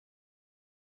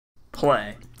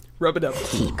play. Rub it up.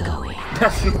 Keep going.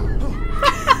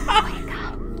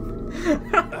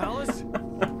 Alice?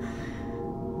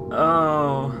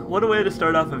 Oh, what a way to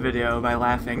start off a video by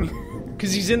laughing.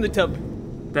 Because he's in the tub.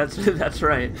 That's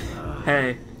right.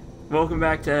 Hey, welcome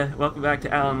back to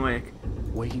Alan Wake.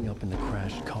 Waking up in the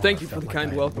crashed car. Thank you for felt the like kind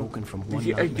I had welcome. woken from one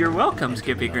You're nightmare welcome, and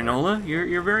Skippy entered another. Granola.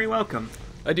 You're very welcome.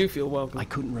 I do feel welcome. I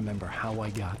couldn't remember how I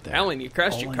got there. Alan, you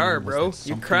crashed All your I car, knew was bro. that You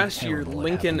something crashed your terrible had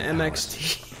Lincoln happened to Alice.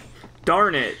 MXT.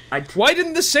 Darn it! Why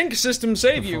didn't the sync system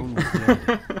save The you? phone was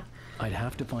dead. I'd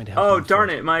have to find help. Oh, on darn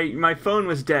foot. it! My phone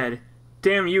was dead.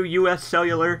 Damn you, U.S.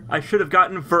 Cellular! I should have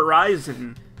gotten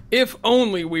Verizon. If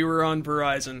only we were on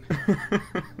Verizon.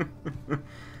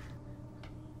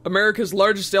 America's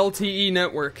largest LTE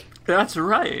network. That's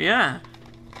right. Yeah.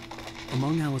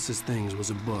 Among Alice's things was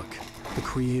a book, The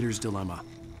Creator's Dilemma,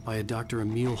 by a Dr.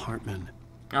 Emil Hartmann.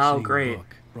 Oh, Seeing the great.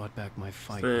 book brought back my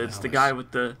fight It's with the Alice. guy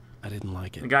with the I didn't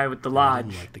like it. guy with the I lodge.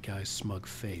 didn't like the guy's smug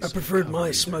face. I preferred on the my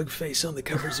cover smug face on the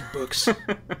covers of books.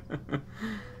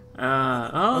 Oh,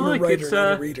 I'm look, a writer, it's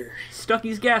not a reader.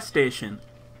 Stucky's gas station.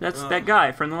 That's that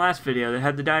guy from the last video that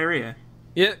had the diarrhea.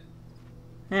 Yeah,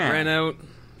 Yeah. ran out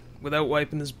without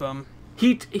wiping his bum.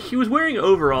 He was wearing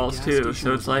overalls gas too, station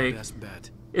so was it's my like best bet.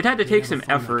 it had to They take have a some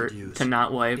phone I could effort use. to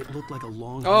not wipe. It looked like a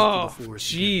long Oh, hike through the forest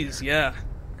to get jeez, there. yeah.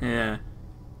 Yeah.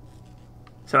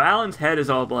 So Alan's head is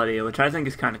all bloody, which I think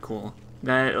is kind of cool.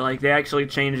 That like they actually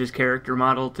changed his character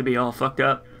model to be all fucked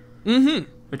up.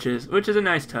 Mm-hmm. Which is a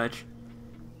nice touch.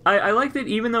 I like that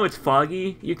even though it's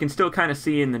foggy, you can still kind of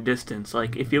see in the distance.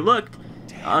 Like if you looked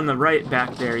on the right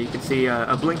back there, you can see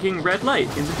a blinking red light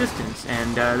in the distance,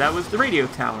 and that was the radio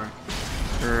tower,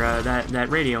 or that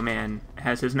radio man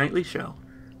has his nightly show.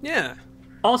 Yeah.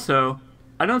 Also,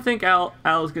 I don't think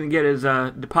Al's gonna get his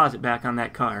deposit back on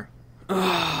that car.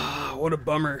 Ah, what a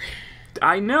bummer.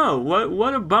 I know.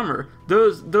 What a bummer.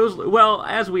 Those well,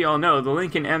 as we all know, the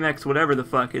Lincoln MX whatever the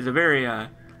fuck is a very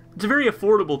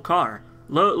affordable car.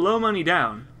 Low money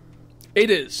down. It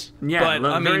is. Yeah, but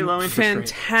I very mean, low interest rate.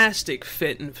 fantastic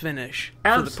fit and finish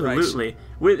Absolutely.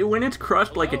 for the price. When it's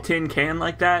crushed like a tin can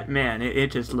like that, man,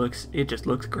 it just looks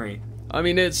great. I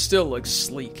mean, it still looks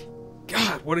sleek.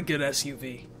 God, what a good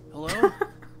SUV. Hello?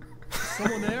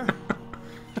 Someone there?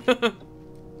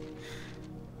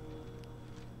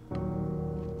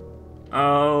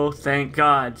 Oh, thank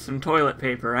God, some toilet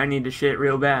paper. I need to shit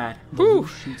real bad. Whew,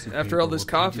 Sheets of after paper all this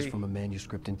were pages coffee. from a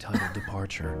manuscript entitled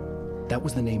Departure. That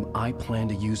was the name I planned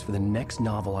to use for the next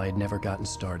novel I had never gotten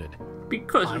started.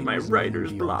 Because I of my was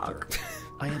writer's the block. author.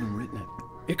 I hadn't written it.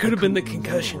 It could have been the couldn't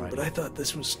concussion, remember but I writing. thought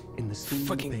this was In the single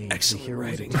fucking page, excellent the hero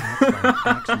was writing. attacked by an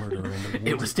axe murderer in the It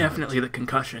woods was at night. definitely the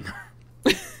concussion.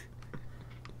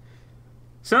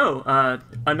 So,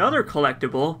 another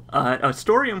collectible, a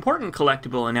story-important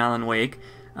collectible in Alan Wake,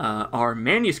 are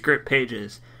manuscript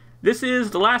pages. This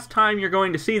is the last time you're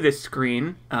going to see this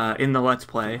screen in the Let's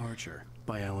Play. Departure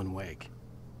by Alan Wake.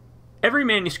 Every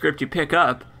manuscript you pick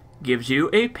up gives you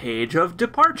a page of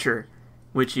Departure,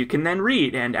 which you can then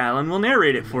read, and Alan will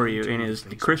narrate it for you in his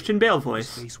Christian Bale His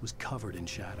voice. face was covered in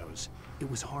shadows. It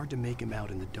was hard to make him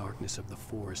out in the darkness of the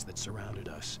forest that surrounded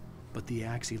us, but the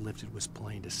axe he lifted was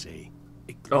plain to see.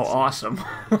 It Oh, glistened awesome.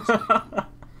 in his hand.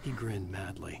 He grinned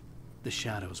madly. The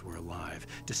shadows were alive,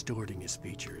 distorting his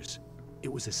features.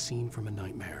 It was a scene from a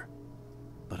nightmare,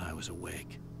 but I was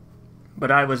awake.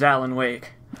 But I was Alan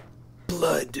Wake.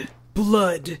 blood,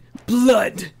 blood,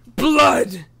 blood,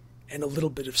 blood, and a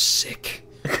little bit of sick.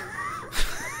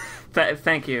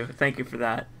 Thank you for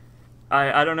that.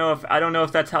 I don't know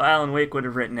if that's how Alan Wake would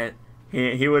have written it.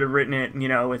 He would have written it,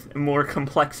 with more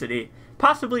complexity,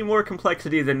 possibly more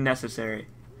complexity than necessary.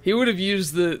 He would have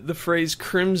used the phrase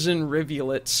 "crimson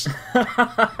rivulets."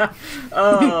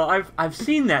 Oh, I've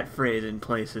seen that phrase in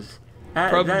places.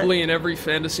 Probably in every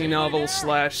fantasy novel /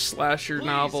 slasher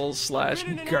novel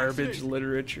 / garbage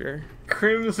literature.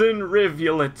 Crimson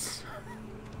Rivulets.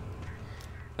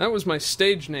 That was my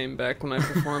stage name back when I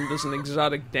performed as an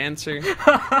exotic dancer.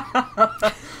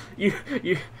 You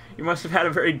must have had a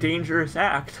very dangerous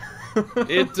act.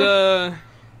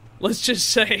 Let's just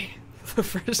say, the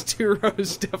first 2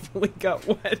 rows definitely got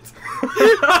wet.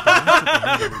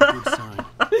 Good sign.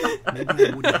 Maybe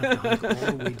I wouldn't have to hike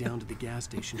all the way down to the gas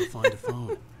station to find a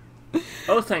phone.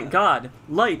 Oh, thank God!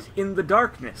 Light in the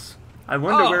darkness. I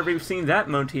wonder Oh. where we've seen that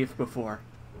motif before.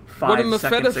 What a 5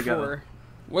 seconds ago.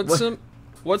 metaphor.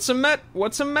 What's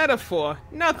a metaphor?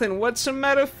 Nothing. What's a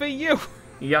meta for you?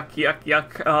 Yuck, yuck,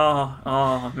 yuck.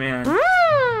 Oh, man.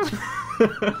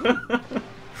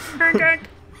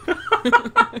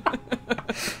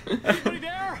 Anybody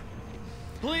there?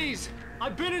 Please,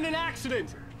 I've been in an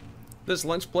accident. This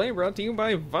Let's Play brought to you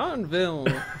by Vaudeville.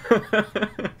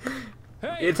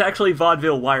 It's actually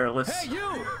Vaudeville Wireless. Hey,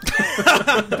 you!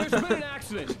 There's been an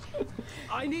accident.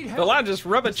 I need help. The largest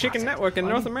rubber chicken network in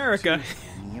North America.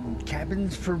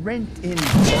 Cabins for rent in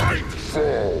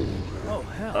Oh,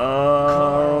 hell.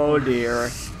 Oh dear.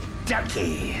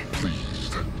 Ducky.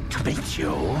 Please, beat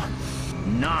you.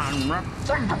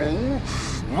 Non-refundable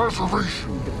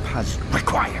reservation deposit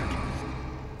required.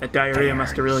 That diarrhea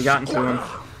must have really gotten to him.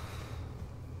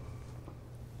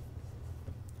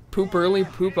 Poop early,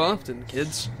 poop often,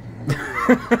 kids.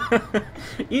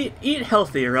 Eat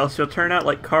healthy, or else you'll turn out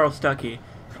like Carl Stuckey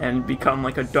and become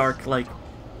like a dark, like,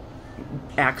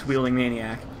 axe-wielding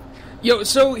maniac. Yo,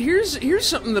 so here's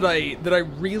something that I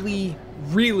really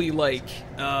like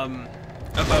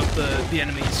about the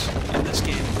enemies in this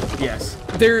game. Yes.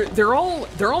 They're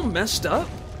all messed up,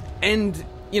 and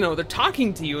you know they're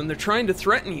talking to you and they're trying to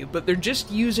threaten you, but they're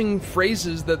just using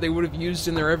phrases that they would have used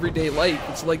in their everyday life.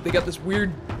 It's like they got this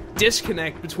weird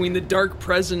disconnect between the dark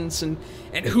presence and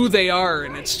who they are,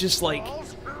 and it's just like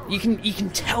you can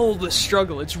tell the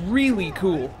struggle. It's really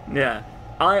cool. Yeah.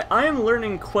 I am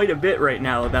learning quite a bit right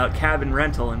now about cabin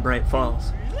rental in Bright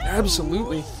Falls.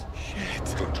 Absolutely.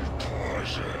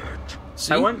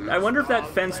 See? I wonder if that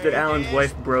fence that Alan's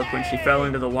wife broke when she fell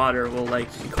into the water will, like,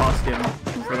 cost him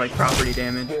for, like, property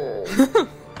damage.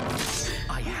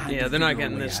 Yeah, they're not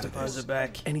getting this deposit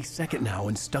back. Any second now,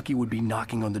 and Stucky would be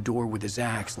knocking on the door with his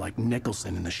axe like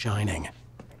Nicholson in The Shining.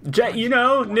 You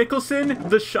know, Nicholson,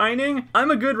 The Shining?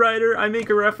 I'm a good writer. I make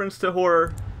a reference to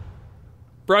horror.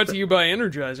 Brought to you by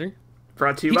Energizer.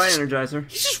 Brought to you by Energizer.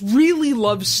 He just really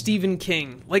loves Stephen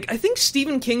King. Like, I think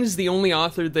Stephen King is the only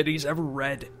author that he's ever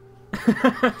read.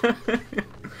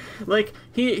 Like,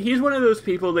 he's one of those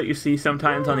people that you see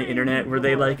sometimes on the internet where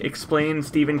they, like, explain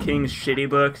Stephen King's shitty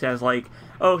books as, like,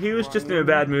 oh, he was just in a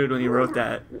bad mood when he wrote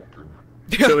that.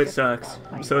 So it sucks.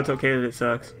 So it's okay that it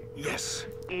sucks. Yes.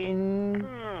 In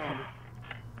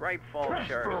Bright Falls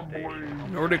Sheriff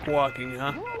Station. Nordic walking,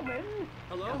 huh?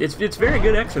 It's very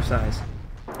good exercise.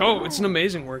 Oh, it's an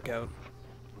amazing workout.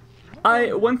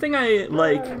 One thing I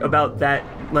like about that,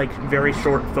 like, very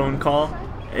short phone call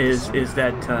is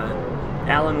that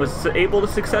Alan was able to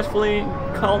successfully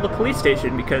call the police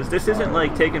station, because this isn't,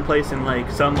 like, taking place in,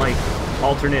 like, some, like,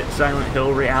 alternate Silent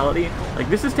Hill reality. Like,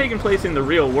 this is taking place in the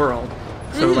real world.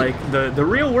 So, like, the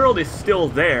real world is still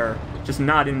there, just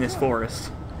not in this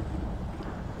forest.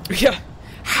 Yeah.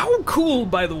 How cool,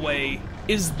 by the way,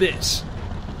 is this?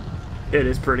 It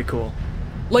is pretty cool.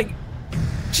 Like,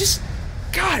 just,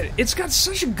 God, it's got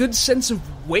such a good sense of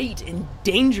weight and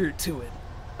danger to it.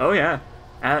 Oh yeah,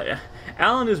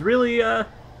 Alan is really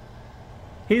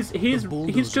he's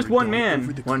just one man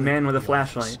with a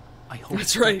flashlight. I hope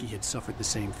That's right. Stucky had suffered the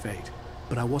same fate,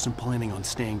 but I wasn't planning on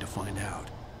staying to find out.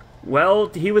 Well,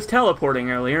 he was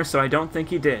teleporting earlier, so I don't think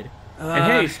he did. And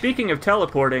hey, speaking of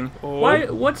teleporting,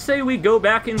 what say we go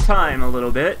back in time a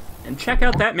little bit and check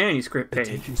out that manuscript page?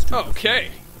 Attention stood Okay.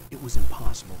 before me. It was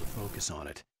impossible to focus on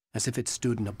it, as if it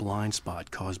stood in a blind spot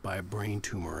caused by a brain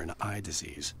tumor and eye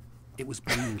disease. It was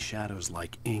bringing shadows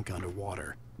like ink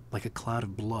underwater, like a cloud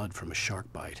of blood from a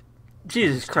shark bite.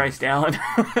 Jesus Christ, Alan.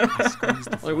 I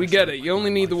squeezed the Like, we get it. flashlight You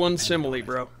only need the until I one felt simile, it,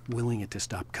 bro. willing it to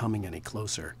stop coming any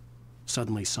closer.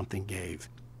 Suddenly something gave,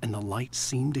 and the light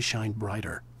seemed to shine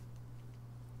brighter.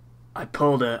 I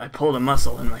pulled a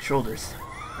muscle in my shoulders.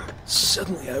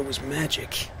 Suddenly I was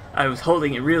magic. I was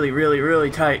holding it really, really,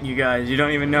 really tight, you guys. You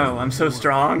don't even know. I'm so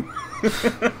strong.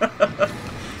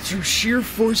 Through sheer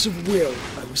force of will,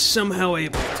 I was somehow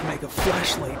able to make a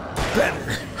flashlight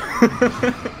better.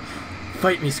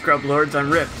 Fight me, scrub lords.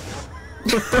 I'm ripped.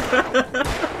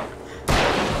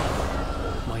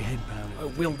 My head pounded. I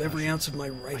willed every ounce of my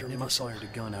writer Never muscle. fired a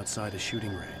gun outside a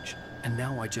shooting range, and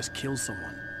now I just killed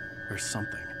someone. Or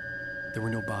something. There were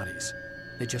no bodies.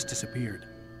 They just disappeared.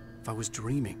 If I was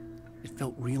dreaming, it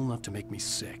felt real enough to make me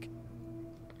sick.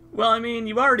 Well, I mean,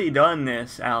 you've already done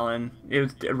this, Alan.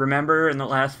 Remember in the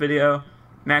last video,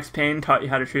 Max Payne taught you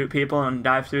how to shoot people and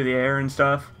dive through the air and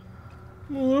stuff?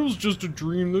 Well, that was just a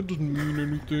dream. That doesn't mean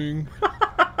anything.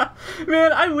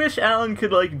 Man, I wish Alan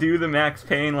could, like, do the Max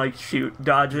Payne, like, shoot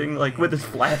docking, like, with his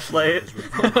flashlight.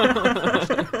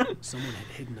 Someone had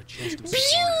hidden a chest of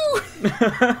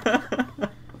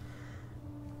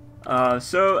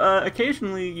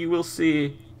occasionally you will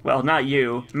see, well, not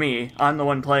you, me, I'm the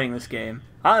one playing this game.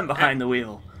 I'm behind the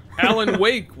wheel. Alan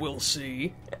Wake will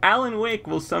see. Alan Wake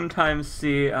will sometimes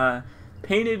see,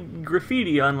 painted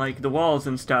graffiti on, like, the walls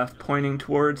and stuff, pointing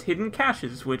towards hidden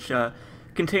caches, which,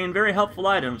 contain very helpful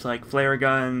items, like flare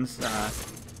guns,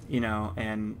 you know,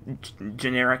 and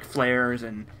generic flares,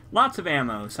 and lots of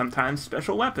ammo, sometimes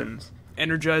special weapons.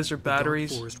 Energizer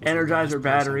batteries. Energizer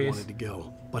batteries. I wanted to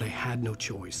go, but I had no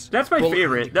choice. That's my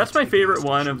favorite. That's my favorite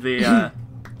one of the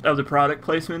product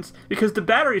placements, because the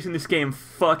batteries in this game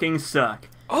fucking suck.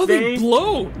 Oh, they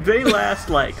blow! They last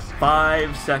like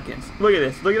 5 seconds. Look at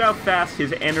this. Look at how fast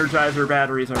his Energizer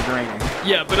batteries are draining.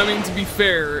 Yeah, but I mean, to be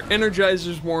fair,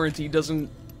 Energizer's warranty doesn't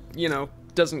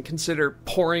consider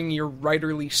pouring your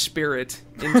writerly spirit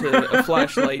into a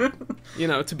flashlight,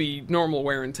 to be normal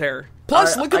wear and tear.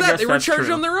 Plus, look at that, they recharge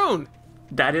on their own.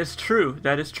 That is true.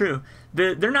 That is true.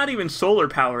 They're not even solar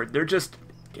powered. They're just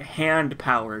hand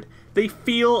powered. They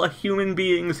feel a human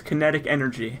being's kinetic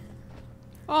energy.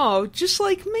 Oh, just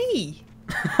like me.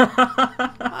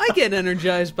 I get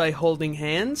energized by holding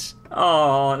hands.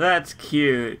 Oh, that's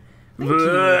cute.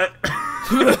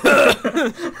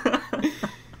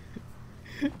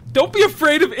 Don't be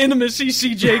afraid of intimacy,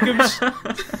 C. Jacobs.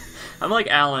 I'm like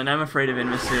Alan. I'm afraid of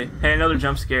intimacy. Hey, another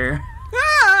jump scare.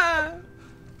 Ah!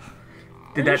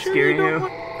 Did that scare you?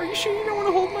 Are you sure you don't want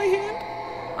to hold my hand?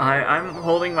 I'm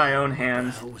holding my own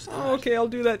hands. Oh, okay, I'll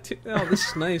do that too. Oh, this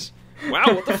is nice.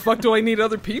 Wow, what the fuck do I need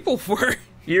other people for?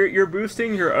 You're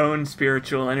boosting your own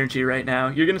spiritual energy right now.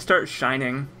 You're gonna start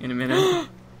shining in a minute.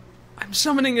 I'm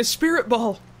summoning a spirit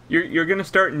ball. You're gonna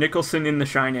start Nicholson in The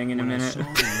Shining in a minute. When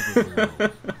I saw the river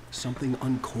below, something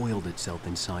uncoiled itself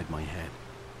inside my head.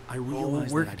 I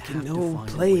realized that I'd have to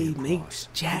find a way across.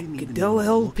 Jack a dull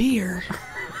old beer.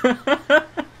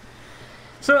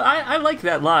 So I like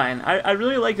that line. I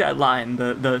really like that line,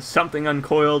 the something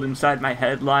uncoiled inside my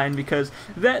head line, because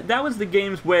that was the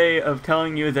game's way of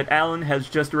telling you that Alan has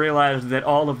just realized that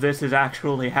all of this is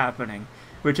actually happening,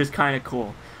 which is kind of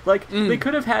cool. Like, they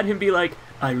could have had him be like,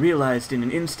 I realized in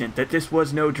an instant that this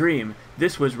was no dream.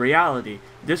 This was reality.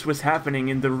 This was happening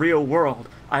in the real world.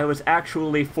 I was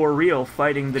actually for real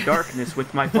fighting the darkness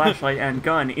with my flashlight and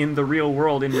gun in the real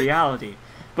world in reality.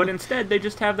 But instead, they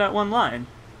just have that one line.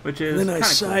 Which is then I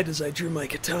sighed cool. as I drew my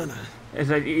katana.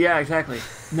 Yeah, exactly.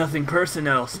 Nothing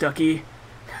personal, Stucky.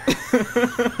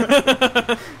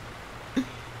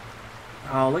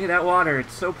 Oh, look at that water.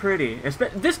 It's so pretty.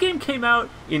 This game came out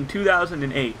in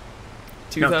 2008.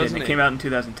 2008. No, it didn't. It came out in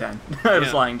 2010. I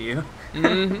was lying to you.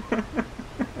 Mm-hmm.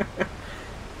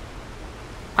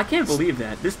 I can't believe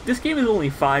that. This game is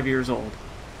only 5 years old.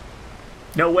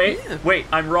 No, wait. Yeah. Wait,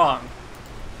 I'm wrong.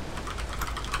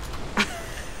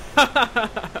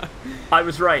 I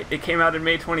was right. It came out in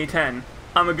May 2010.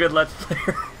 I'm a good Let's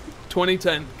Player.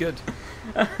 2010. Good.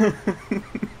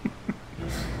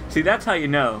 See, that's how you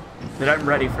know that I'm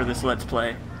ready for this Let's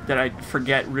Play. That I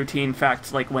forget routine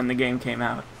facts like when the game came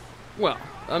out. Well,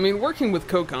 I mean, working with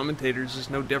co-commentators is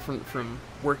no different from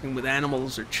working with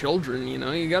animals or children,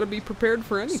 You gotta be prepared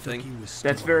for anything.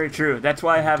 That's very true. That's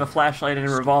why I have a flashlight and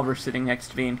a revolver sitting next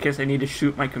to me, in case I need to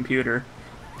shoot my computer.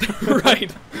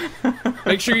 Right.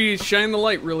 Make sure you shine the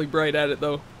light really bright at it,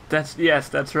 though. Yes,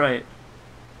 that's right.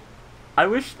 I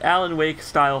wish Alan Wake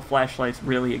style flashlights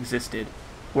really existed,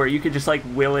 where you could just like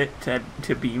will it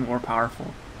to be more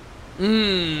powerful.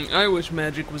 I wish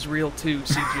magic was real too,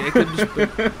 C. Jacobs.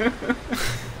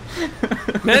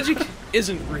 But magic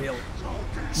isn't real.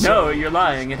 No, you're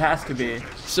lying. It has to be.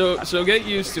 So get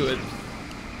used to it.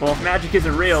 Well, if magic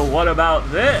isn't real, what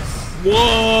about this?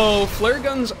 Whoa! Flare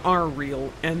guns are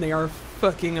real, and they are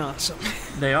fucking awesome.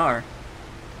 They are.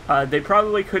 They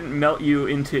probably couldn't melt you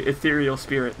into ethereal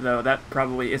spirit, though. That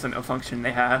probably isn't a function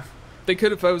they have. They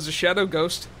could if I was a shadow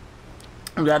ghost.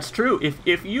 That's true.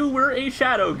 If you were a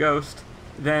shadow ghost,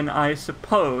 then I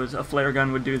suppose a flare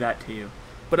gun would do that to you.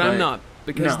 But I'm not,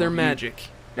 because they're magic.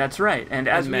 That's right, and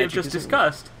as we have just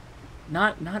discussed,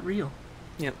 not real.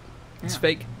 Yep. It's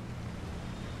fake.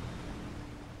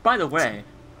 By the way,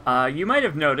 you might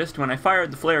have noticed when I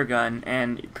fired the flare gun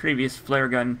and previous flare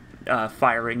gun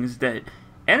firings that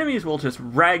enemies will just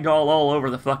ragdoll all over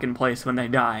the fucking place when they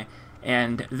die,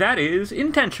 and that is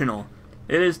intentional.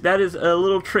 That is a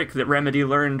little trick that Remedy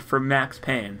learned from Max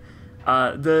Payne.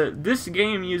 This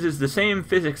game uses the same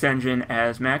physics engine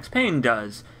as Max Payne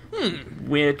does,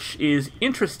 which is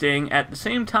interesting at the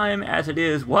same time as it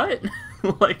is what?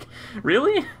 Like,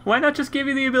 really? Why not just give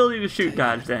you the ability to shoot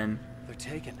dodge then? They're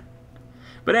taken.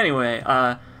 But anyway,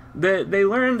 they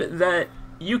learned that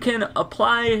you can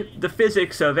apply the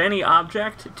physics of any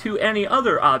object to any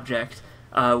other object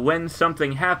when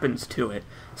something happens to it.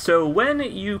 So when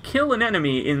you kill an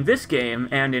enemy in this game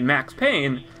and in Max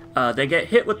Payne, they get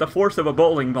hit with the force of a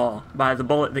bowling ball by the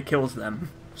bullet that kills them.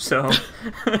 So,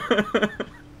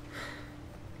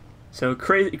 so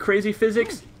crazy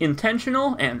physics,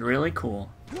 intentional, and really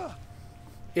cool.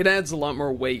 It adds a lot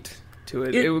more weight to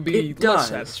it. It would be less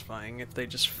satisfying if they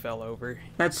just fell over.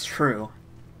 That's true.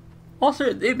 Also,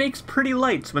 it makes pretty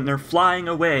lights when they're flying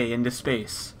away into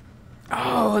space.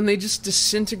 Oh, and they just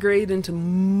disintegrate into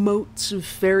motes of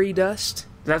fairy dust?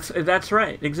 That's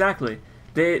right, exactly.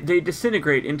 They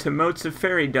disintegrate into motes of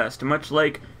fairy dust, much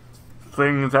like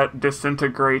thing that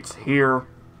disintegrates here,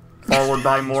 followed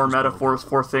by more metaphors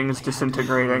for things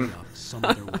disintegrating. Some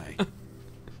other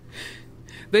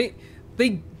way.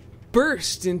 They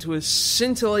burst into a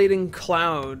scintillating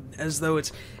cloud as though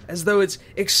it's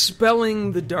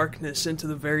expelling the darkness into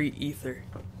the very ether.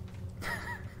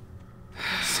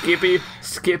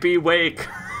 Skippy, wake.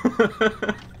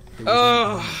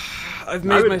 Oh, I've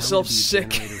made myself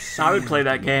sick. I would play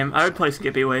that game. I would play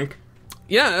Skippy Wake.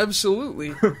 Yeah,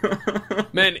 absolutely.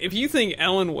 Man, if you think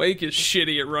Alan Wake is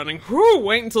shitty at running, whew,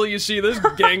 wait until you see this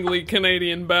gangly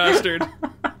Canadian bastard.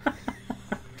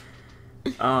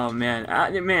 Oh, man.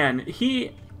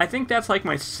 I think that's like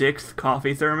my 6th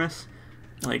coffee thermos.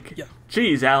 Like, yeah.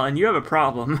 Geez, Alan, you have a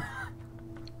problem.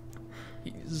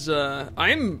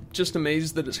 I'm just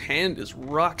amazed that his hand is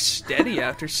rock steady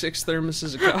after 6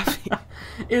 thermoses of coffee.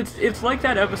 It's like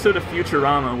that episode of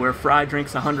Futurama where Fry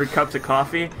drinks 100 cups of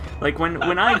coffee. Like, when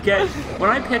I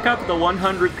pick up the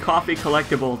 100th coffee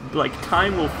collectible, like,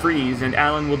 time will freeze and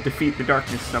Alan will defeat the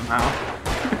darkness somehow.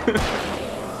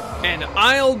 And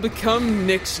I'll become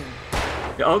Nixon.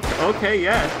 Okay,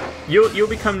 yeah. You'll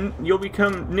become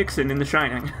Nixon in The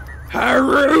Shining.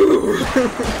 Haru!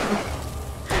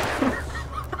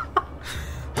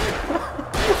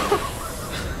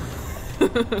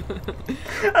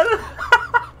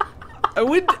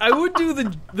 I would do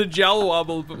the jowl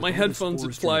wobble, but my headphones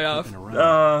would fly off.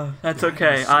 That's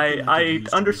okay. I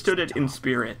understood it in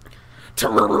spirit.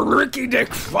 Ricky Dick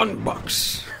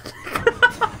Funbucks.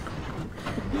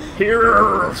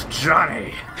 Here's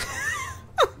Johnny.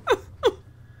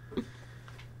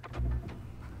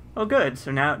 Oh, good.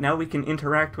 So now we can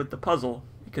interact with the puzzle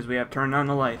because we have turned on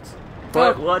the lights.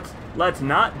 But let's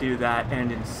not do that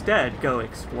and instead go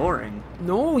exploring.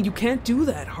 No, you can't do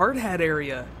that. Hard hat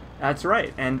area. That's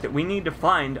right, and we need to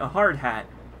find a hard hat.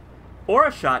 Or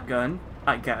a shotgun,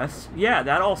 I guess. Yeah,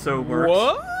 that also works.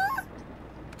 What?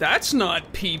 That's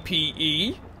not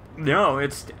PPE. No,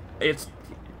 it's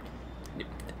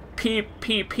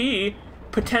PPP,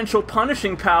 potential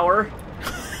punishing power.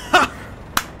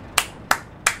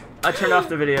 I turned off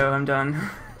the video, I'm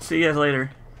done. See you guys later.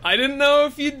 I didn't know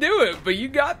if you'd do it, but you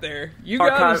got there. You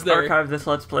got us there. Archive this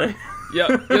Let's Play.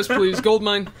 Yep, yes please.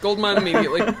 Goldmine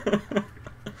immediately.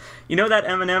 You know that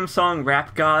Eminem song,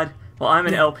 Rap God? Well, I'm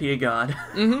an LP God.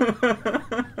 Mm-hmm.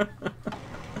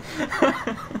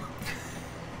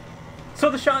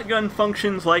 So the shotgun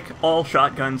functions like all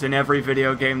shotguns in every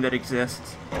video game that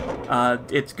exists.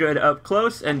 It's good up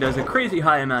close and does a crazy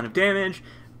high amount of damage,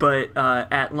 but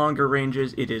at longer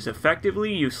ranges it is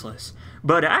effectively useless.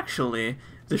 But actually,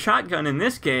 the shotgun in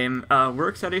this game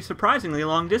works at a surprisingly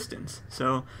long distance,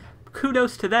 so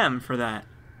kudos to them for that.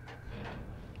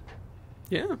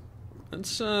 Yeah,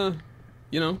 that's, no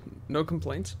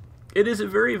complaints. It is a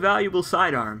very valuable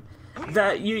sidearm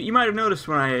that you might have noticed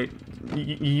when I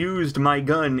used my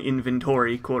gun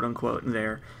inventory, quote-unquote,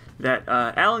 there, that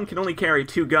Alan can only carry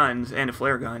 2 guns and a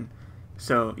flare gun.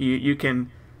 So you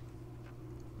can...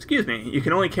 Excuse me, you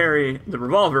can only carry the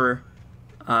revolver,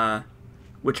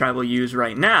 which I will use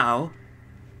right now,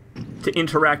 to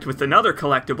interact with another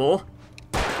collectible,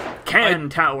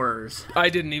 Towers. I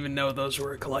didn't even know those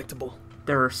were a collectible.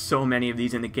 There are so many of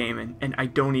these in the game, and I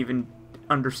don't even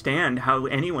understand how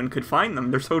anyone could find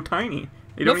them. They're so tiny.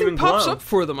 They don't even pops glow. up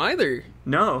for them either.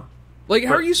 No. Like,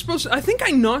 how are you supposed to... I think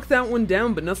I knocked that one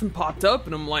down, but nothing popped up,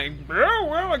 and I'm like, oh,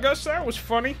 well, I guess that was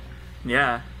funny.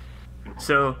 Yeah.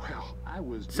 So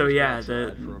yeah,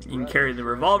 you can carry the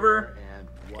revolver,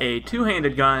 a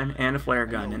 2-handed gun, and a flare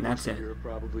gun, and that's it. You're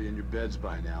probably in your beds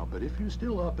by now, but if you're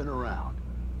still up and around,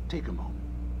 take a moment.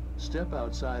 Step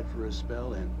outside for a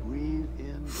spell and breathe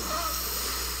in.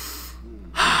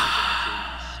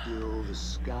 Still, the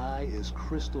sky is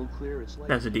crystal clear. It's like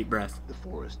that's a deep breath. The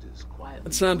forest is quiet.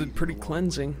 That sounded pretty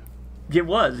cleansing. It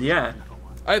was, yeah.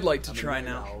 I'd like to try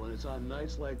now.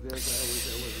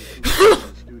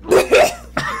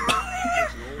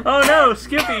 Oh no,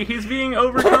 Skippy, he's being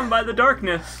overcome by the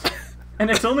darkness. And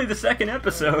it's only the 2nd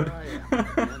episode.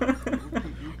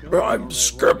 I'm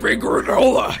Skippy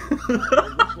Granola.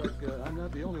 I'm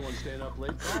not the only one staying up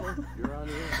late. You're on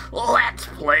here. Let's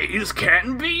Plays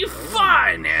can be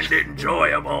fun and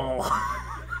enjoyable.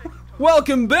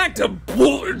 Welcome back to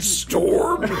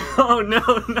Bulletstorm. Oh no,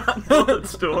 not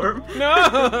Bulletstorm.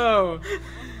 No.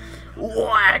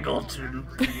 Waggleton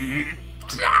Pete.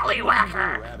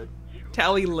 Tallywhacker.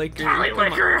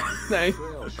 Tallylicker.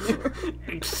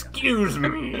 Excuse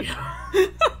me.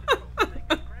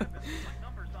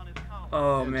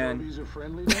 Oh, And man. Toby's a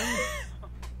friendly dog?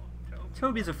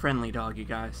 Toby's a friendly dog, you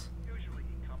guys.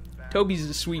 Toby's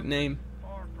a sweet name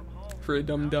for a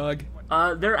dumb dog.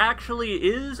 There actually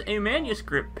is a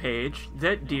manuscript page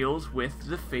that deals with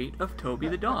the fate of Toby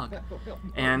the dog.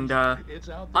 And, It's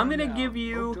out there I'm gonna now. give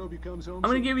you... Hope Toby comes home I'm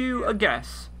gonna soon. give you a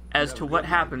guess as to what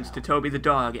happens to Toby the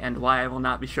dog and why I will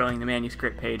not be showing the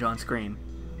manuscript page on screen.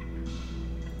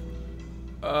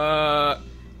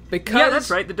 Because... Yeah, that's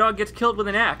right. The dog gets killed with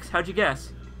an axe. How'd you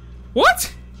guess?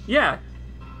 What? Yeah.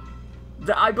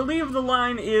 I believe the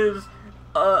line is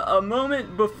a moment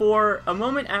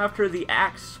after the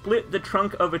axe split the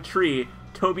trunk of a tree,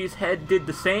 Toby's head did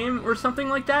the same, or something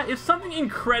like that. It's something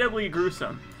incredibly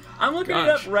gruesome. I'm looking it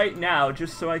Gosh. up right now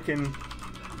just so I can...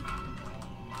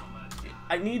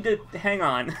 I need to... Hang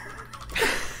on.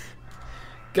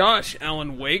 Gosh,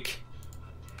 Alan Wake.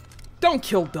 Don't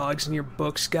kill dogs in your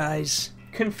books, guys.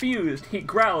 Confused, he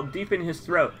growled deep in his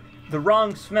throat. The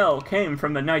wrong smell came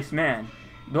from the nice man.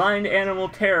 Blind animal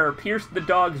terror pierced the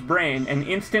dog's brain an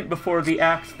instant before the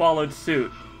axe followed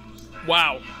suit.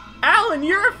 Wow. Alan,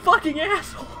 you're a fucking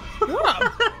asshole! What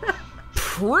a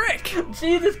prick!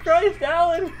 Jesus Christ,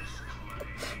 Alan!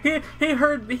 He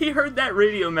heard that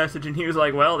radio message and he was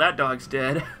like, well, that dog's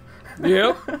dead.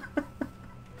 Yep.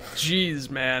 Jeez,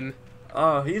 man.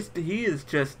 Oh, he's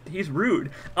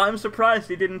rude. I'm surprised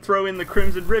he didn't throw in the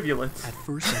crimson rivulets. At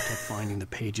first, I kept finding the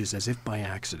pages as if by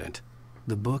accident.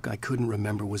 The book I couldn't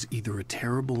remember was either a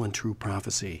terrible and true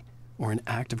prophecy or an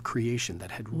act of creation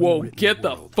that had Whoa, rewritten get the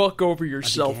world. fuck over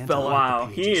yourself, began to fella. like Wow,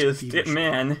 the he pages is... feverishly.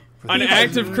 Man. An He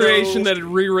act has of creation no- that had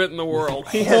rewritten the world.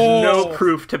 He has no Oh.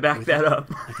 proof to back that up.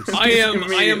 I am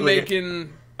Immediately.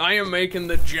 making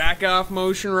the jack off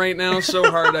motion right now so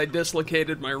hard I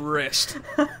dislocated my wrist.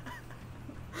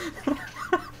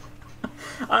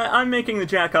 I'm making the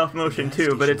jack off motion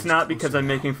too, but it's not because I'm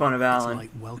making fun of It's Alan. like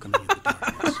welcoming in the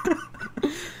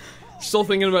darkness. Still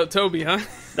thinking about Toby, huh?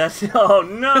 That's oh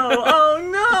no.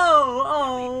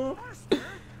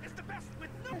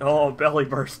 Oh, belly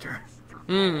burster.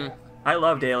 I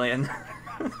loved Alien.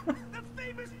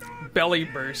 Belly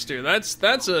burster. That's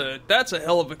a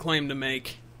hell of a claim to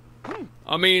make.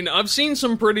 I mean, I've seen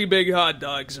some pretty big hot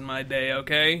dogs in my day,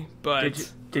 okay?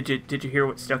 But Did you hear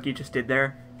what Stucky just did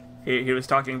there? He was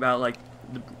talking about like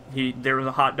there was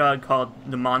a hot dog called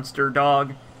the Monster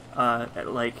Dog.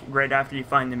 Like right after you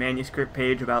find the manuscript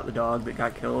page about the dog that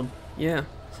got killed. yeah.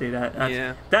 See that? That's,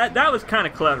 Yeah. That was kind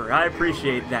of clever. I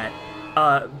appreciate that.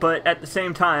 But at the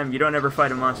same time, you don't ever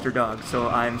fight a monster dog, so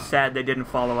I'm sad they didn't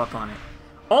follow up on it.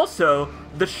 Also,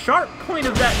 the sharp point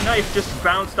of that knife just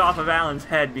bounced off of Alan's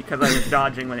head because I was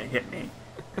dodging when it hit me.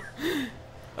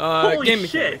 Holy Game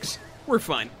shit. mechanics. We're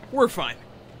fine. We're fine.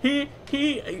 He,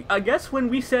 I guess when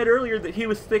we said earlier that he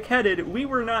was thick-headed, we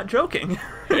were not joking.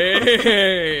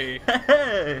 Hey.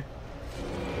 Hey.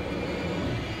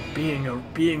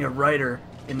 Being a writer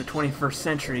in the 21st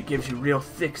century gives you real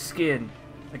thick skin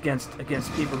against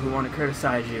people who want to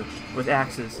criticize you with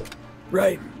axes.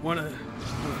 Right. Wanna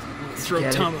throw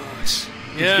Get it? tomahawks.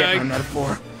 Get my Yeah,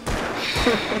 metaphor.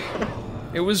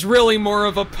 it was really more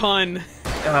of a pun.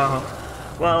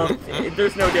 Oh, well,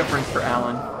 there's no difference for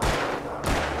Alan.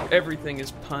 Everything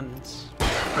is puns.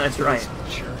 That's right.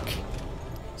 Jerk.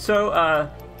 So,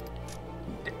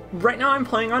 right now I'm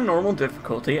playing on normal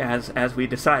difficulty, as we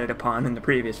decided upon in the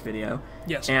previous video.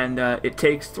 Yes. And it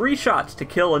takes 3 shots to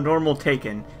kill a normal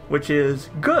Taken, which is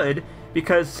good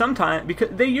because because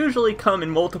they usually come in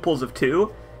multiples of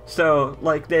 2. So,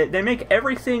 like, they make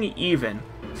everything even.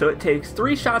 So it takes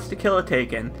 3 shots to kill a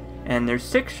Taken, and there's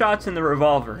 6 shots in the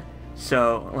revolver.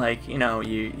 So, like, you know,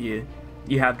 you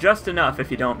have just enough if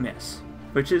you don't miss,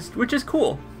 which is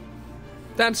cool.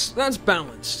 That's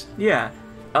balanced. Yeah.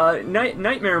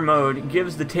 Nightmare mode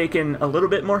gives the Taken a little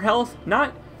bit more health.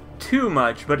 Not too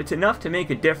much, but it's enough to make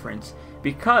a difference.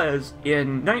 Because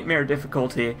in Nightmare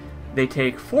difficulty, they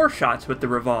take 4 shots with the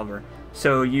revolver.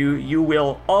 So you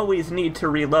will always need to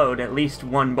reload at least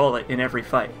 1 bullet in every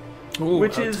fight. Ooh,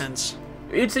 Which how is- tense.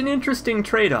 It's an interesting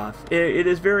trade-off. It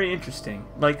is very interesting.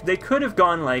 Like, they could have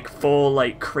gone, like, full,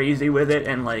 like, crazy with it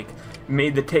and, like,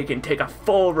 made the Taken take a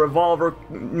full revolver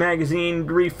magazine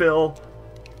refill.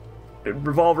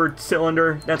 Revolver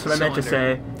cylinder. That's what I meant to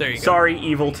say. Cylinder. There you go. Sorry,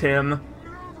 evil Tim.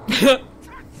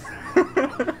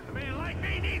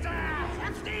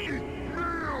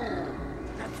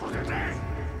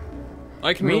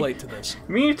 I can Me? relate to this.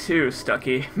 Me too,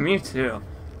 Stucky. Me too.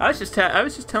 I was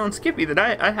just telling Skippy that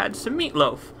I had some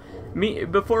meatloaf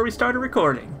before we started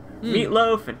recording.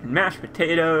 Meatloaf and mashed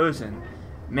potatoes, and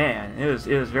man, it was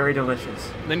very delicious.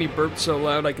 Then he burped so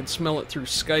loud I could smell it through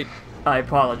Skype. I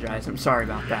apologize. I'm sorry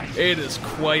about that. It is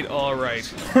quite alright.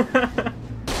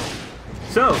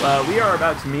 So, we are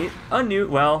about to meet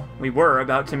we were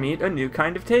about to meet a new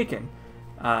kind of Taken.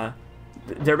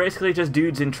 They're basically just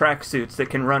dudes in tracksuits that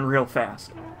can run real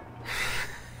fast.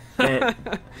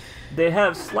 They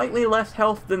have slightly less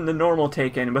health than the normal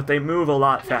Taken, but they move a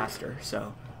lot faster,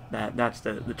 so that's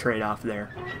the trade-off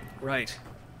there. Right.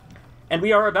 And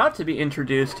we are about to be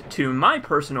introduced to my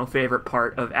personal favorite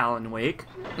part of Alan Wake,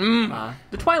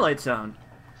 the Twilight Zone.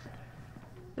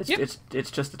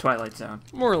 It's just the Twilight Zone.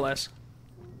 More or less.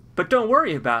 But don't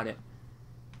worry about it,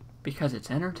 because it's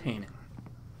entertaining.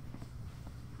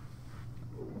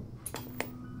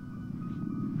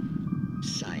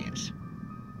 Science.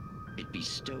 It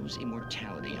bestows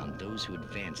immortality on those who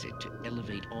advance it to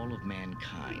elevate all of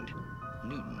mankind.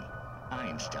 Newton,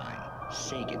 Einstein,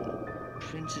 Sagan,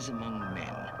 princes among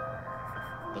men.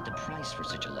 But the price for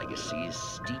such a legacy is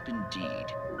steep indeed.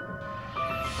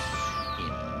 In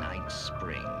Night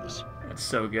Springs. It's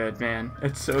so good, man.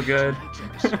 It's so good.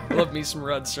 Love me some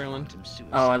Rod Serling.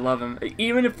 Oh, I love him.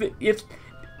 Even if it's...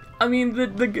 I mean, the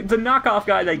knockoff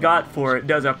guy they got for it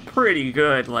does a pretty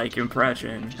good,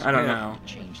 impression. I don't know.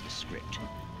 Change the script.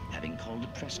 Having called a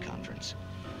press conference,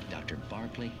 Dr.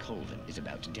 Barclay Colvin is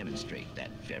about to demonstrate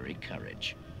that very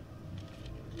courage.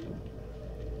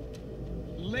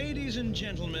 Ladies and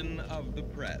gentlemen of the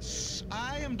press,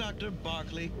 I am Dr.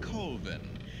 Barclay Colvin.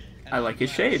 I like his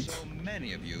shades. So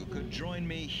many of you could join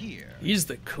me here. He's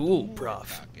the cool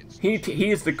prof. He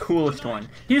is the coolest one.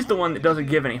 He's the one that doesn't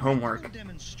give any homework.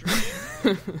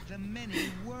 The many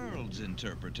worlds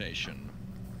interpretation.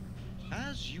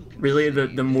 As you can Really, the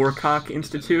see, Moorcock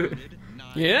Institute?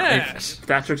 Yes. If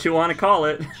that's what you want to call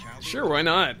it. Sure, why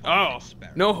not? Oh,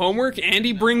 no homework?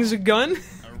 Andy brings a gun?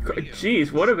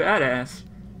 Jeez, what a badass.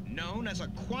 known as a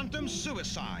quantum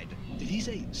suicide. Did he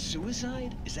say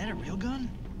suicide? Is that a real gun?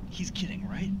 He's kidding,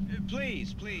 right?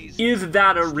 Please. Is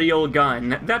that a real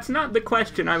gun? That's not the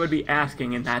question I would be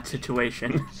asking in that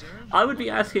situation. I would be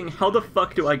asking, how the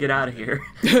fuck do I get out of here?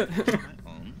 My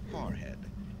own forehead.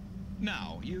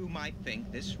 Now, you might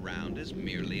think this round is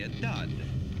merely a dud.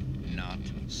 Not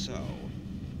so.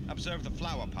 Observe the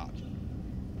flower pot.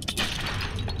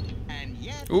 And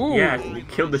yet... Ooh. Yeah, you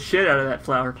killed the shit out of that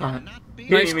flower pot. You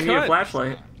didn't Nice even need a cut.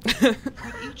 flashlight.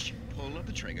 With each pull of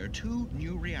the trigger, two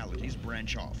new realities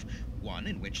branch off. One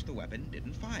in which the weapon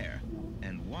didn't fire,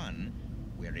 and one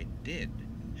where it did.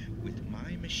 With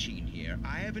my machine here,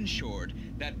 I have ensured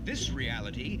that this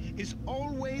reality is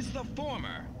always the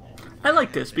former. I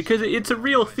like this because it's a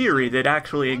real theory that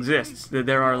actually exists. That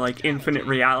there are like infinite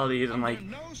realities, and like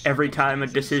every time a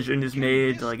decision is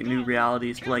made, like new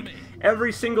realities, like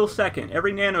every single second,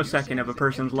 every nanosecond of a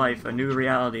person's life, a new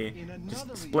reality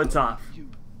just splits off.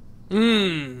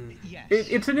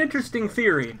 It's an interesting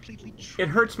theory. It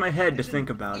hurts my head to think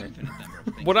about it.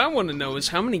 What I want to know is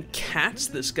how many cats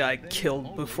this guy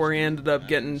killed before he ended up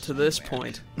getting to this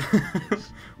point.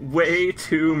 Way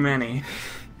too many.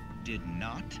 Did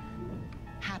not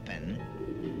happen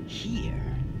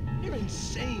here. You're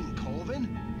insane,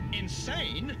 Colvin.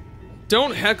 Insane?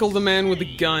 Don't heckle the man with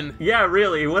a gun. Yeah,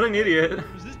 really, what an idiot.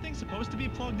 Was this thing supposed to be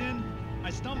plugged in? I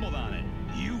stumbled on it.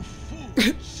 You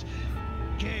fools!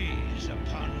 Gaze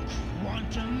upon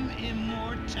quantum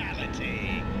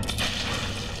immortality.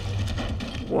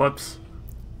 Whoops.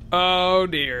 Oh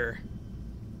dear.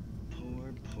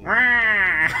 Poor.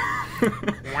 I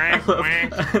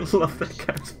love that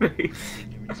guy's face.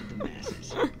 Ignorance of the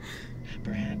masses.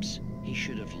 Perhaps he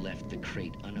should have left the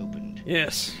crate unopened.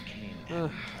 Yes. Came out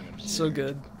unobserved. So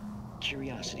good.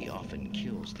 Curiosity often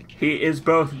kills the cat. He is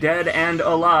both dead and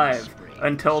alive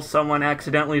until someone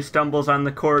accidentally stumbles on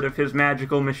the cord of his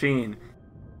magical machine.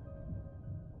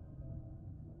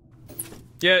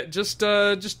 Yeah, just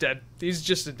dead. He's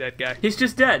just a dead guy. He's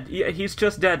just dead. Yeah, he's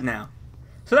just dead now.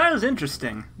 So that was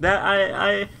interesting.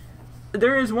 That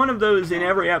there is one of those in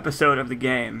every episode of the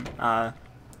game.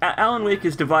 Alan Wake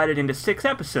is divided into 6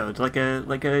 episodes, like a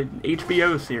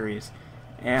HBO series,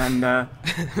 and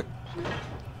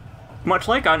much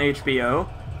like on HBO,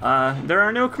 there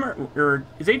are no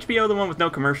is HBO the one with no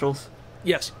commercials?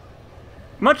 Yes.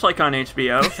 Much like on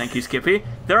HBO, thank you, Skippy,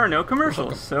 there are no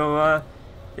commercials, so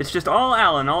it's just all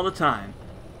Alan all the time.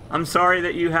 I'm sorry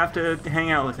that you have to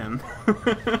hang out with him.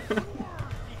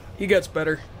 He gets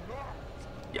better.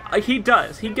 He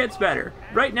does. He gets better.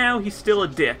 Right now, he's still a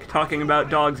dick, talking about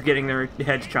dogs getting their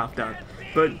heads chopped up.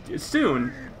 But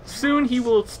soon he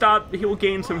will stop. He will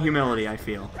gain some humility, I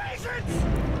feel.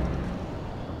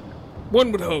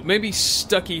 One would hope. Maybe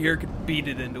Stucky here could beat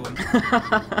it into him.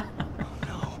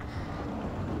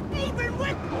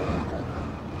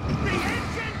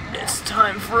 It's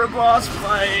time for a boss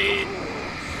fight.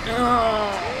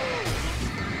 Oh.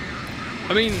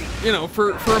 I mean, you know,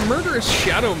 for a murderous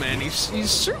Shadow Man, he's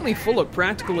certainly full of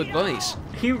practical advice.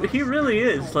 He really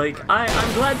is. Like,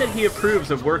 I'm glad that he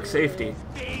approves of work safety.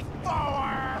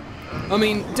 I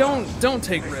mean, don't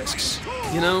take risks,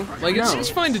 you know? Like, it's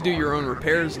fine to do your own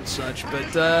repairs and such,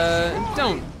 but,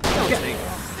 don't take it.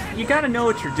 You gotta know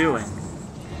what you're doing.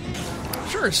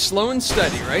 Sure, slow and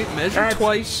steady, right? Measure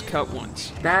twice, cut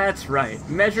once. That's right.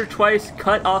 Measure twice,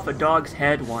 cut off a dog's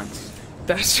head once.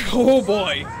 That's, oh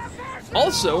boy.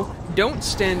 Also, don't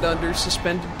stand under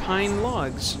suspended pine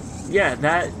logs. Yeah,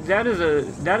 that is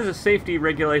a safety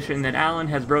regulation that Alan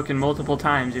has broken multiple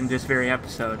times in this very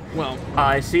episode. Well,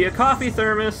 I see a coffee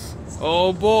thermos.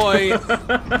 Oh boy.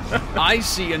 I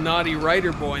see a naughty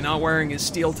writer boy not wearing his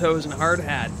steel toes and hard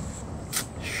hat.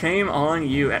 Shame on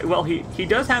you. Well, he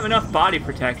does have enough body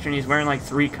protection. He's wearing like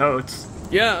 3 coats.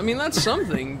 Yeah, I mean that's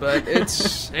something, but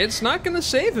it's not gonna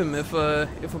save him if a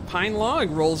pine log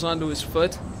rolls onto his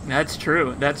foot. That's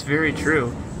true. That's very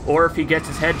true. Or if he gets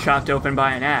his head chopped open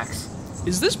by an axe.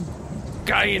 Is this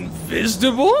guy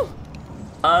invisible?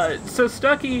 So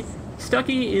Stucky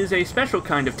is a special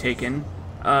kind of Taken.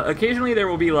 Occasionally there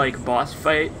will be like boss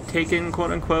fight Taken,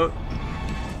 quote unquote.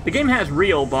 The game has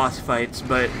real boss fights,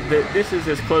 but this is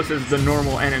as close as the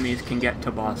normal enemies can get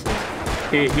to bosses.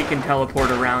 He can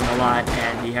teleport around a lot,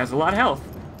 and he has a lot of health.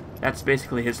 That's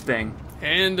basically his thing.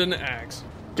 And an axe.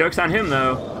 Joke's on him,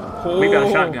 though. Oh. We've got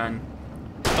a shotgun.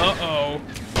 Uh-oh.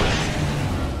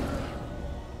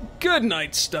 Good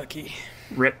night, Stucky.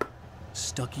 Rip.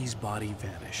 Stucky's body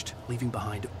vanished, leaving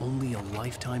behind only a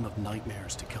lifetime of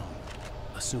nightmares to come.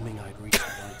 Assuming I'd reach the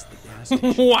lights of the gas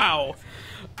station. Wow.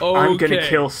 Okay. I'm gonna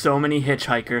kill so many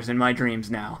hitchhikers in my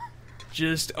dreams now.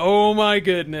 Just, oh my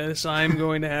goodness, I'm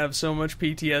going to have so much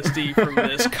PTSD from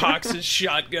this Cox's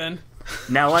shotgun.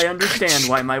 Now I understand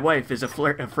why my wife is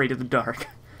afraid of the dark.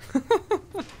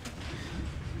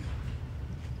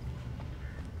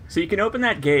 So you can open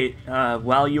that gate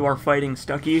while you are fighting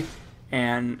Stucky,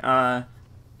 and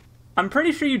I'm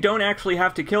pretty sure you don't actually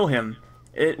have to kill him.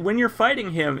 When you're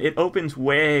fighting him, it opens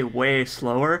way, way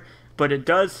slower, but it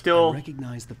does still... I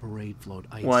recognize the parade float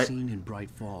I had seen in Bright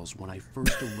Falls when I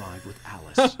first arrived with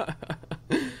Alice.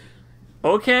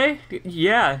 Okay,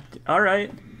 yeah,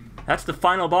 alright. That's the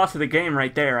final boss of the game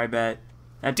right there, I bet.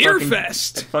 That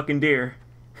Deerfest! That fucking deer.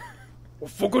 I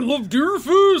fucking love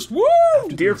Deerfest! Woo!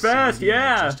 Deerfest,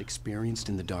 yeah! I just experienced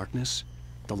in the darkness,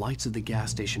 the lights of the gas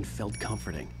station felt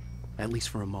comforting, at least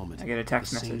for a moment. I get a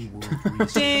text message.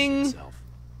 Ding!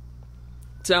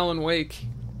 It's Alan Wake.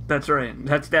 That's right.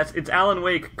 It's Alan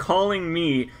Wake calling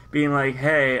me, being like,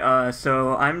 "Hey,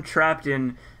 so I'm trapped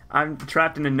in a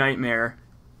nightmare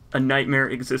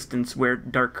existence where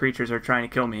dark creatures are trying to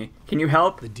kill me. Can you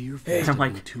help?" Hey. I'm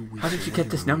like, "How did you get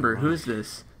this number? Who is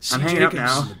this? See, I'm hanging up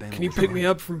now. Can you pick me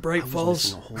up from Bright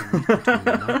Falls?"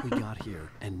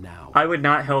 I would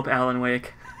not help Alan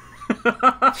Wake.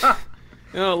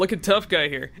 Oh, look at Tough Guy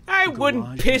here. I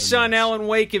wouldn't piss on Alan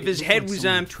Wake if his head was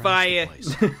on fire.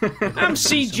 I'm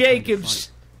C.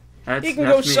 Jacobs. He can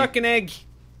go suck an egg.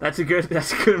 That's a good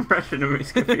impression of me,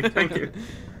 Skippy. Thank you.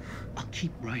 I'll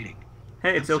keep writing.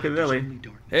 Hey, it's Ilka-Billy.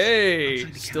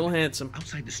 Hey, still handsome.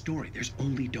 Outside the story, there's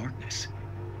only darkness.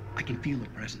 I can feel the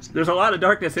presence. There's a lot of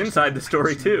darkness inside the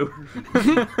story, too.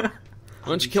 Why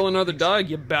don't you kill another dog,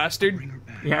 you bastard?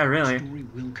 Yeah, really. The story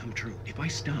will come true. If I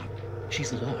stop,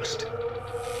 she's lost.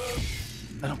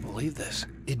 I don't believe this.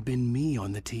 It'd been me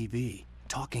on the TV,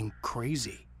 talking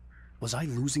crazy. Was I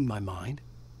losing my mind?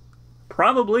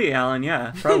 Probably, Alan,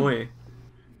 yeah, probably.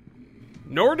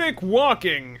 Nordic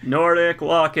walking! Nordic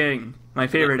walking. My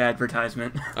favorite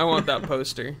advertisement. I want that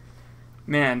poster.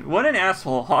 Man, what an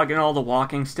asshole hogging all the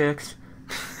walking sticks.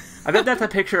 I bet that's a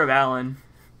picture of Alan.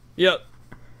 Yep.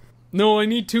 No, I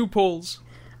need 2 poles.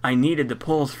 I needed the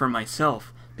poles for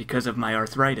myself because of my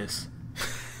arthritis.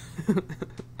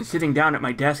 Sitting down at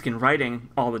my desk and writing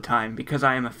all the time because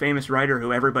I am a famous writer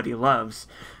who everybody loves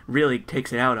really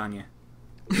takes it out on you.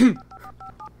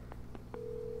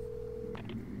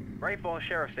 Bright Falls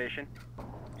Sheriff Station.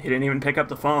 He didn't even pick up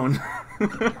the phone.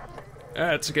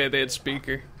 That's okay, they had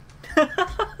speaker.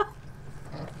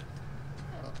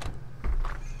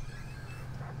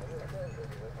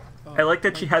 I like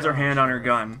that she has her hand on her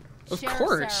gun. Of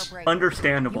course.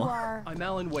 Understandable. I'm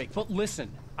Alan Wake, but listen.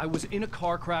 I was in a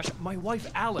car crash. My wife,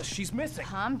 Alice, she's missing.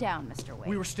 Calm down, Mr. Wake.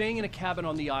 We were staying in a cabin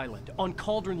on the island, on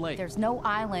Cauldron Lake. There's no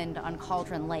island on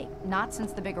Cauldron Lake. Not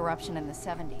since the big eruption in the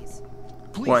 70s.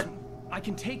 Please, what? I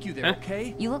can take you there,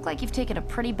 okay? You look like you've taken a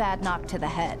pretty bad knock to the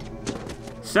head.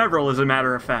 Several, as a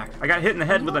matter of fact. I got hit in the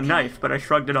head with a knife, but I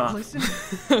shrugged it off.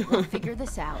 We'll figure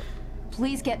this out.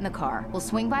 Please get in the car. We'll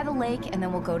swing by the lake and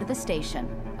then we'll go to the station,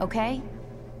 okay?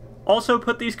 Also,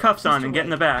 put these cuffs on and get in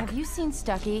the back. Have you seen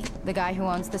Stucky, the guy who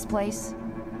owns this place?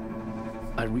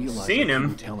 I realized Seen I him?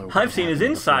 couldn't tell her what I've seen his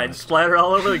happened before I insides splatter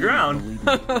all over the ground.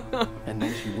 And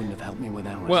then she wouldn't have helped me with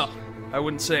Alice. Well, I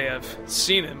wouldn't say I've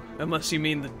seen him, unless you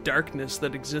mean the darkness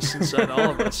that exists inside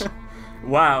all of us.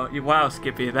 Wow,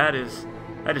 Skippy, that is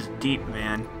deep,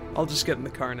 man. I'll just get in the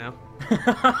car now.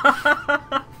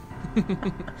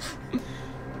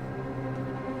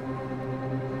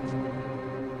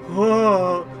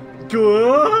 Oh,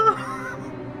 good.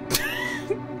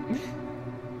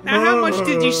 Now, how much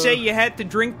did you say you had to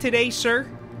drink today, sir?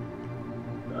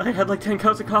 I had like 10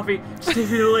 cups of coffee. Just take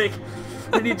me to the lake.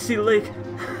 I need to see the lake.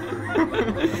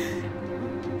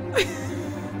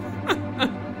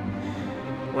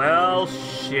 Well,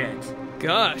 shit.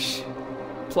 Gosh.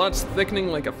 Plot's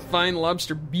thickening like a fine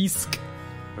lobster bisque.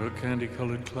 A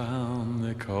candy-colored clown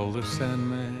they call the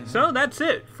Sandman. So that's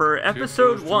it for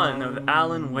episode 1 of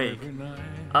Alan Wake.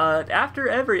 After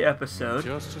every episode,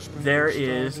 there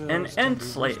is an end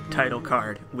slate title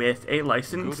card with a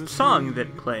licensed song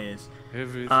that plays.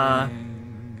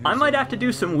 I might have to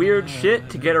do some weird shit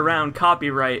to get around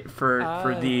copyright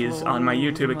for these on my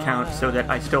YouTube account so that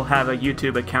I still have a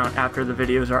YouTube account after the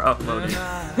videos are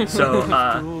uploaded. So,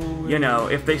 you know,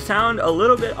 if they sound a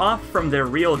little bit off from their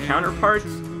real counterparts,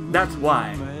 that's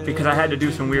why. Because I had to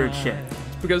do some weird shit.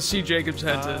 Because C. Jacobs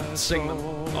had to sing them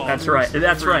all. That's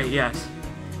right, yes.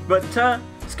 But,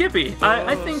 Skippy,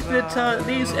 I think that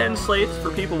these end slates for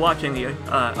people watching the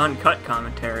uncut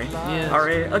commentary are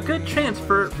a good chance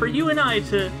for you and I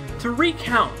to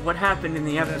recount what happened in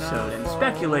the episode and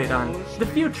speculate on the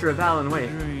future of Alan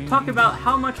Wake. Talk about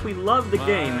how much we love the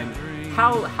game and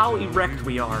how erect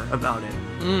we are about it.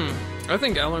 I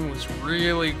think Alan was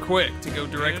really quick to go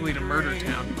directly to Murder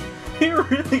Town. He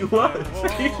really was.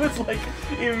 He was like,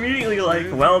 immediately like,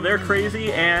 well, they're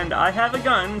crazy and I have a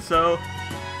gun, so...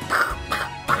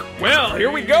 Well,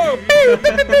 here we go! Boo,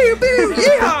 boo, boo, boo,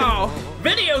 yeah!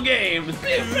 Video games!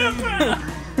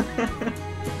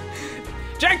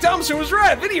 Jack Thompson was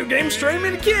right! Video games train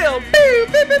me to kill! Boo,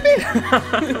 boo, boo, boo.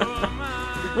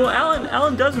 Well,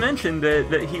 Alan does mention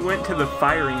that he went to the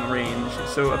firing range,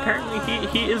 so apparently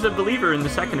he is a believer in the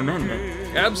Second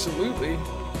Amendment. Absolutely.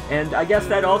 And I guess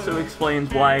that also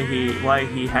explains why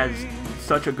he has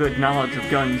such a good knowledge of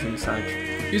guns and such.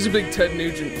 He's a big Ted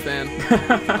Nugent fan,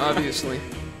 obviously.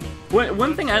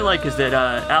 One thing I like is that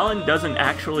Alan doesn't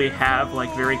actually have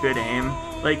like very good aim.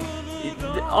 Like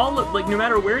no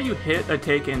matter where you hit a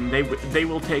Taken, they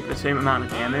will take the same amount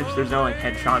of damage. There's no like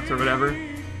headshots or whatever.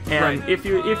 And if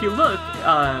you look,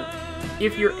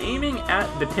 if you're aiming at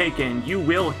the Taken, you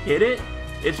will hit it.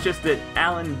 It's just that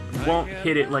Alan won't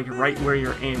hit it like right where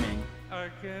you're aiming,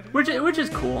 which is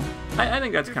cool. I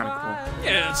think that's kind of cool.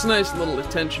 Yeah, it's nice little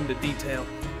attention to detail.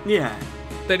 Yeah.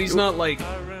 That he's not like,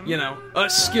 you know, a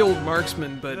skilled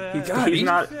marksman, but he's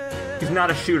not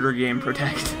a shooter game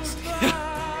protagonist.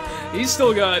 He's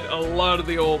still got a lot of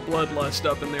the old bloodlust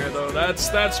up in there, though.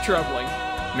 That's troubling.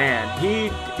 Man,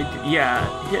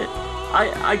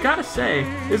 I gotta say,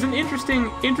 there's an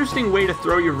interesting way to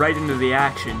throw you right into the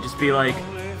action. Just be like,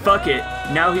 fuck it,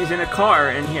 now he's in a car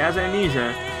and he has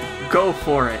amnesia. Go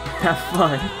for it. Have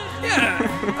fun.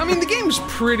 Yeah, I mean, the game's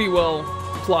pretty well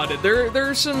plotted. There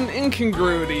are some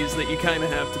incongruities that you kind of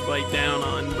have to bite down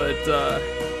on, but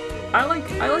I like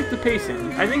the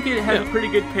pacing. I think it has pretty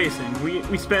good pacing.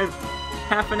 We spent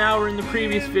half an hour in the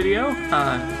previous video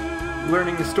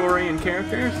learning the story and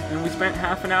characters, and we spent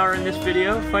half an hour in this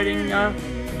video fighting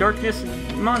darkness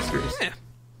monsters. Yeah.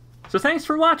 So thanks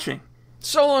for watching.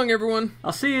 So long, everyone.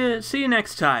 I'll see you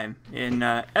next time in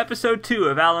episode 2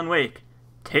 of Alan Wake,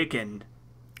 Taken.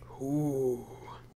 Ooh.